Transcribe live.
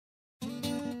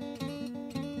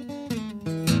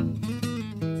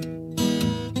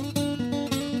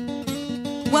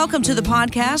Welcome to the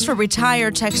podcast for Retire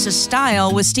Texas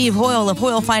Style with Steve Hoyle of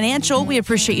Hoyle Financial. We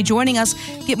appreciate you joining us.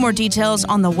 Get more details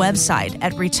on the website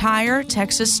at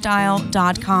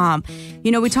retiretexasstyle.com.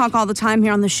 You know, we talk all the time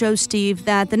here on the show, Steve,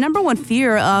 that the number one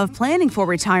fear of planning for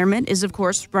retirement is, of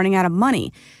course, running out of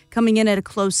money. Coming in at a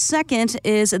close second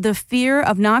is the fear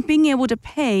of not being able to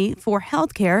pay for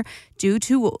health care due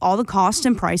to all the costs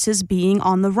and prices being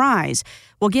on the rise.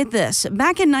 Well, get this.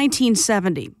 Back in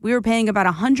 1970, we were paying about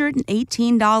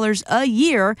 $118 a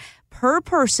year per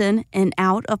person in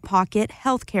out-of-pocket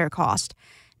health care cost.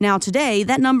 Now, today,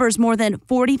 that number is more than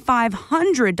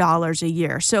 $4,500 a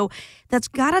year. So that's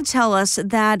got to tell us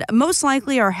that most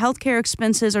likely our healthcare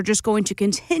expenses are just going to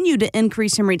continue to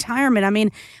increase in retirement. I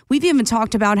mean, we've even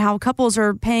talked about how couples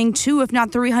are paying $200,000, if not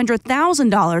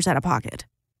 $300,000 out of pocket.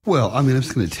 Well, I mean, I'm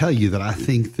just going to tell you that I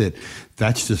think that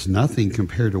that's just nothing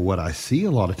compared to what I see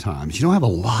a lot of times. You know, I have a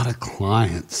lot of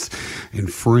clients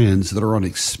and friends that are on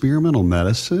experimental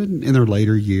medicine in their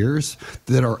later years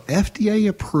that are FDA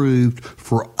approved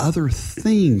for other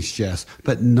things, Jess,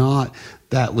 but not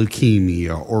that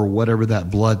leukemia or whatever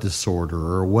that blood disorder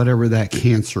or whatever that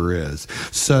cancer is.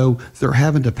 So they're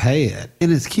having to pay it,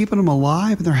 and it's keeping them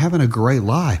alive, and they're having a great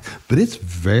life. But it's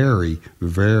very,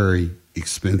 very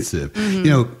expensive. Mm-hmm.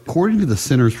 You know, according to the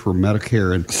Centers for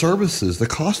Medicare and Services, the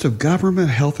cost of government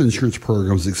health insurance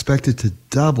programs is expected to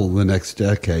double the next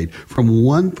decade from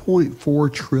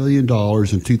 $1.4 trillion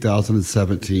in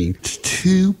 2017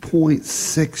 to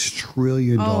 $2.6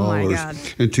 trillion in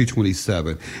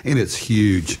 2027. And it's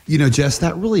huge. You know, Jess,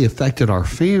 that really affected our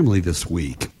family this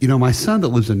week. You know, my son that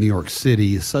lives in New York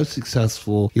City is so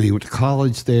successful. You know, he went to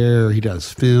college there. He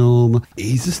does film.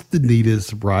 He's just the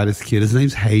neatest, brightest kid. His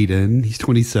name's Hayden. He's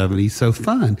 27. He's so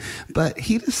fun. But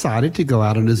he decided to go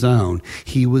out on his own.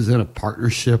 He was in a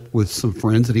partnership with some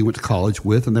friends that he went to college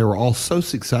with, and they were all so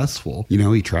successful. You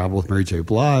know, he traveled with Mary J.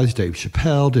 Blige, Dave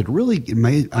Chappelle, did really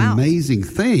amazing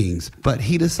things. But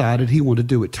he decided he wanted to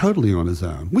do it totally on his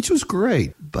own, which was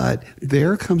great. But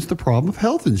there comes the problem of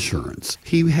health insurance.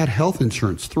 He had health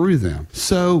insurance through them.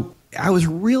 So I was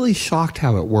really shocked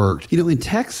how it worked. You know, in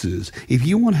Texas, if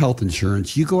you want health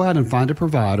insurance, you go out and find a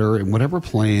provider in whatever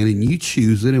plan, and you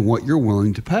choose it and what you're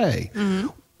willing to pay. Mm-hmm.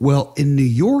 Well, in New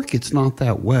York, it's not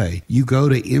that way. You go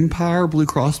to Empire Blue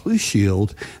Cross Blue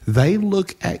Shield, they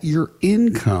look at your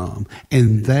income,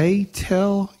 and they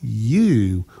tell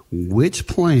you which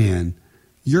plan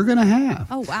you're going to have.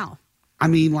 Oh, wow. I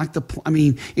mean,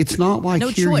 it's not like no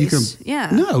here choice. You can.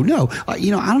 Yeah. No. You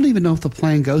know, I don't even know if the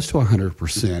plan goes to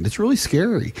 100%. It's really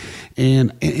scary,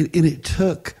 and it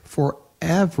took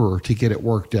forever to get it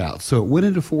worked out. So it went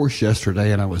into force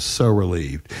yesterday, and I was so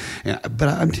relieved. But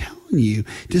I'm telling you,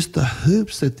 just the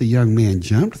hoops that the young man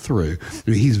jumped through. I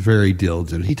mean, he's very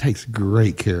diligent. He takes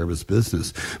great care of his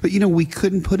business. But, you know, we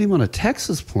couldn't put him on a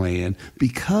Texas plan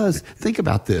because, think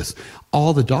about this,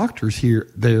 all the doctors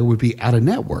there would be out of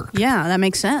network. Yeah, that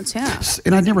makes sense, yeah.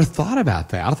 And I never thought about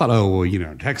that. I thought, oh, well, you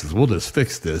know, Texas, we'll just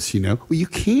fix this, you know. Well, you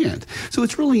can't. So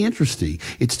it's really interesting.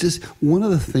 It's just one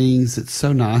of the things that's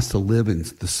so nice to live in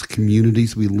the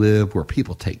communities we live where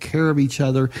people take care of each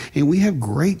other, and we have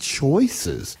great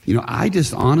choices. You know, I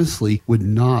just honestly would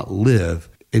not live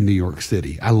in New York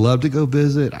City. I love to go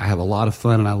visit. I have a lot of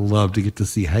fun, and I love to get to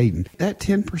see Hayden. That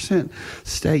 10%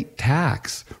 state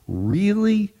tax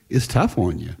really is tough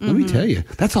on you. Let me tell you,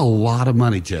 that's a lot of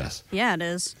money, Jess. Yeah, it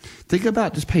is. Think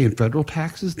about just paying federal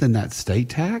taxes, then that state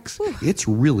tax. Whew. It's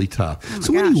really tough.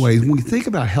 So gosh. anyways, when we think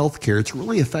about healthcare, it's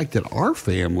really affected our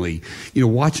family, you know,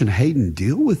 watching Hayden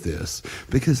deal with this,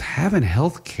 because having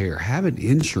healthcare, having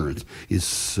insurance is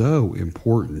so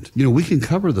important. You know, we can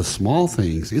cover the small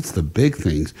things. It's the big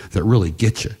things that really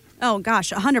get you. Oh,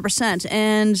 gosh, 100%.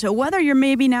 And whether you're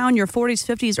maybe now in your 40s,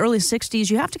 50s, early 60s,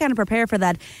 you have to kind of prepare for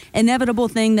that inevitable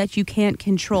thing that you can't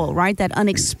control, right? That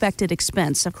unexpected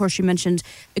expense. Of course, you mentioned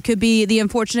it could be the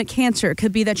unfortunate cancer. It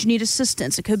could be that you need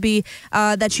assistance. It could be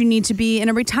that you need to be in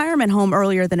a retirement home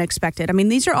earlier than expected. I mean,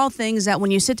 these are all things that when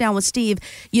you sit down with Steve,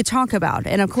 you talk about.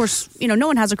 And, of course, you know, no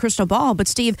one has a crystal ball. But,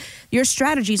 Steve, your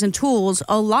strategies and tools,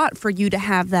 a lot for you to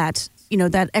have that, you know,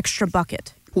 that extra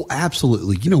bucket. Well,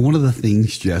 absolutely. You know, one of the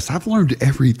things, Jess, I've learned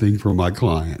everything from my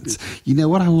clients. You know,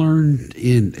 what I learned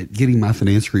in getting my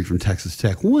finance degree from Texas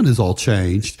Tech, one, has all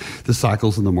changed, the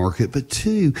cycles in the market, but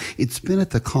two, it's been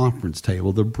at the conference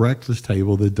table, the breakfast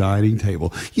table, the dining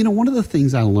table. You know, one of the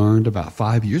things I learned about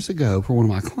 5 years ago for one of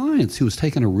my clients who was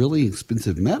taking a really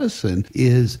expensive medicine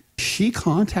is She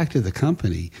contacted the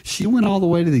company. She went all the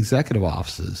way to the executive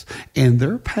offices, and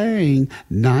they're paying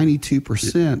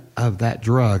 92% of that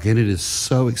drug, and it is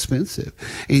so expensive.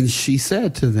 And she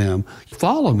said to them,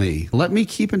 follow me. Let me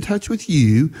keep in touch with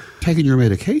you, taking your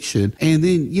medication, and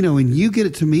then, and you get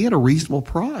it to me at a reasonable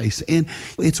price. And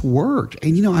it's worked.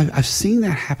 And, I've seen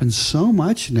that happen so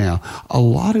much now. A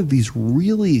lot of these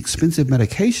really expensive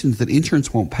medications that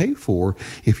insurance won't pay for,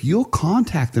 if you'll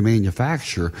contact the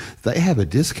manufacturer, they have a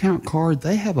discount card,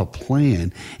 they have a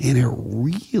plan, and it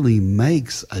really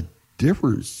makes a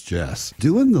difference, Jess.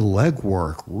 Doing the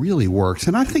legwork really works.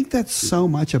 And I think that's so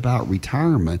much about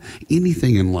retirement,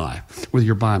 anything in life. Whether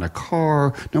you're buying a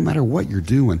car, no matter what you're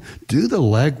doing, do the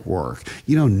legwork.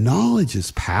 Knowledge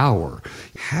is power.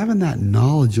 Having that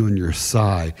knowledge on your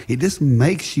side, it just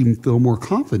makes you feel more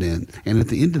confident. And at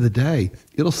the end of the day,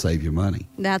 it'll save you money.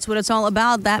 That's what it's all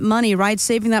about, that money, right?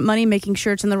 Saving that money, making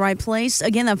sure it's in the right place.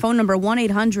 Again, that phone number,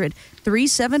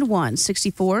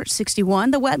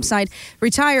 1-800-371-6461. The website,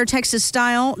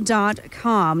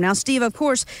 retiretexasstyle.com. Now, Steve, of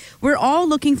course, we're all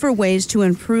looking for ways to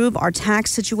improve our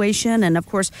tax situation. And, of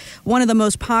course, one of the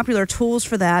most popular tools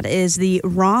for that is the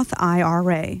Roth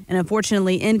IRA. And,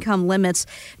 unfortunately, income limits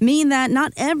mean that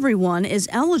not everyone is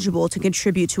eligible to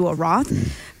contribute to a Roth.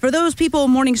 For those people,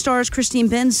 Morningstar's Christine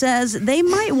Benz says they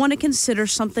might want to consider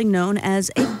something known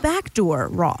as a backdoor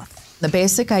Roth. The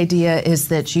basic idea is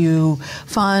that you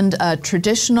fund a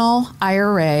traditional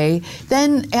IRA,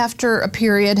 then after a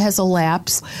period has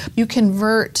elapsed, you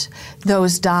convert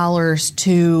those dollars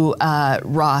to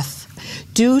Roth.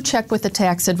 Do check with a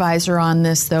tax advisor on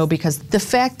this, though, because the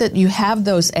fact that you have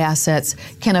those assets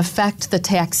can affect the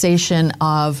taxation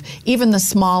of even the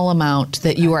small amount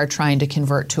that you are trying to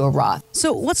convert to a Roth.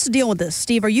 So what's the deal with this,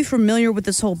 Steve? Are you familiar with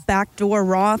this whole backdoor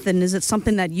Roth, and is it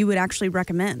something that you would actually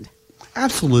recommend?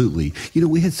 Absolutely.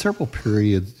 We had several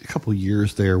periods, a couple of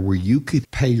years there, where you could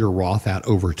pay your Roth out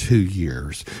over 2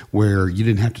 years, where you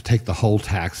didn't have to take the whole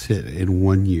tax hit in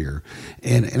 1 year.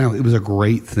 And it was a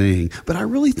great thing. But I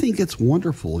really think it's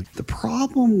wonderful. The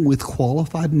problem with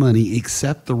qualified money,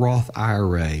 except the Roth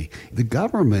IRA, the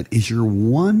government is your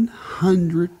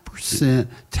 100%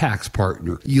 tax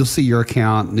partner. You'll see your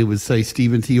account and it would say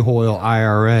Stephen T. Hoyle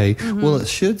IRA. Mm-hmm. Well, it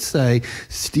should say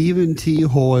Stephen T.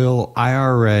 Hoyle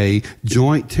IRA,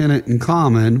 joint tenant in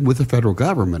common with the federal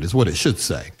government is what it should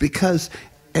say. Because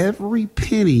every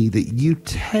penny that you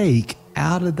take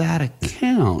out of that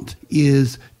account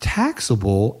is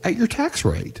taxable at your tax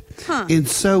rate. And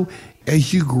so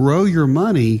as you grow your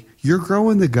money, you're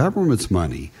growing the government's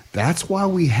money. That's why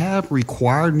we have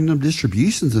required minimum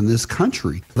distributions in this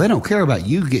country. They don't care about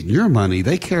you getting your money.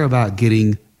 They care about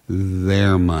getting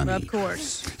their money. Of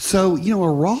course. So,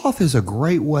 a Roth is a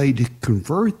great way to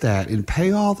convert that and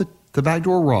pay all the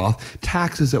backdoor Roth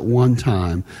taxes at one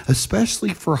time,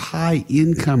 especially for high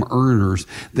income earners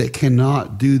that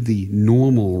cannot do the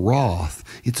normal Roth.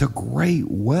 It's a great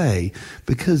way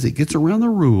because it gets around the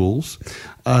rules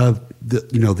of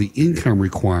the income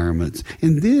requirements.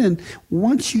 And then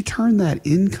once you turn that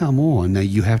income on, now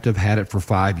you have to have had it for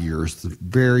 5 years, the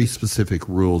very specific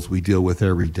rules we deal with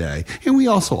every day. And we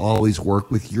also always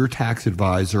work with your tax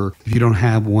advisor. If you don't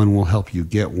have one, we'll help you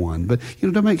get one. But,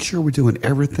 to make sure we're doing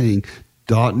everything,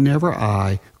 dotting every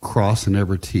I, crossing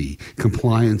every T.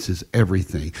 Compliance is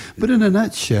everything. But in a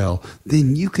nutshell,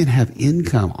 then you can have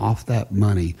income off that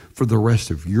money for the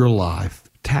rest of your life,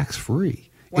 tax-free.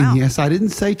 Wow. And yes, I didn't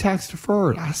say tax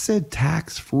deferred. I said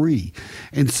tax free.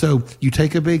 And so you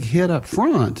take a big hit up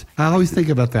front. I always think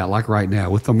about that, like right now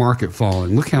with the market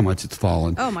falling. Look how much it's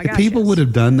fallen. Oh my gosh. If people would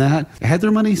have done that, had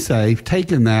their money safe,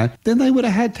 taken that, then they would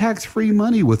have had tax free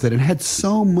money with it and had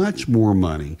so much more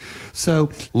money. So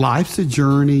life's a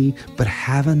journey, but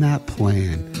having that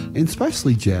plan, and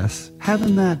especially Jess,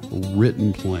 having that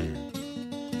written plan.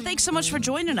 Thanks so much for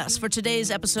joining us for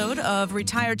today's episode of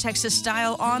Retired Texas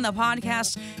Style on the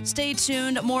podcast. Stay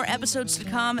tuned. More episodes to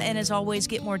come. And as always,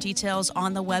 get more details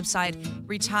on the website,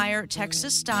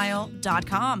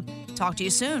 retiretexasstyle.com. Talk to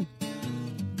you soon.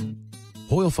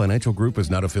 Hoyle Financial Group is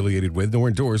not affiliated with nor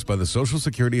endorsed by the Social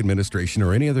Security Administration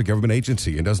or any other government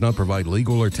agency and does not provide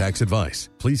legal or tax advice.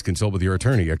 Please consult with your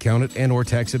attorney, accountant, and or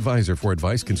tax advisor for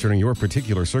advice concerning your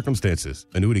particular circumstances.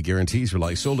 Annuity guarantees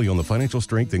rely solely on the financial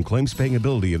strength and claims-paying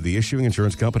ability of the issuing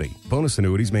insurance company. Bonus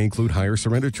annuities may include higher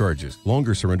surrender charges,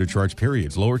 longer surrender charge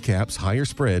periods, lower caps, higher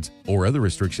spreads, or other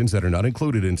restrictions that are not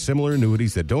included in similar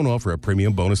annuities that don't offer a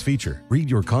premium bonus feature.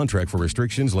 Read your contract for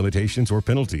restrictions, limitations, or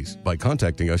penalties. By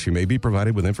contacting us, you may be provided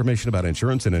with information about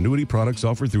insurance and annuity products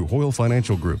offered through Hoyle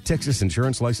Financial Group. Texas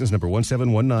Insurance License number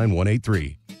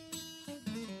 1719183.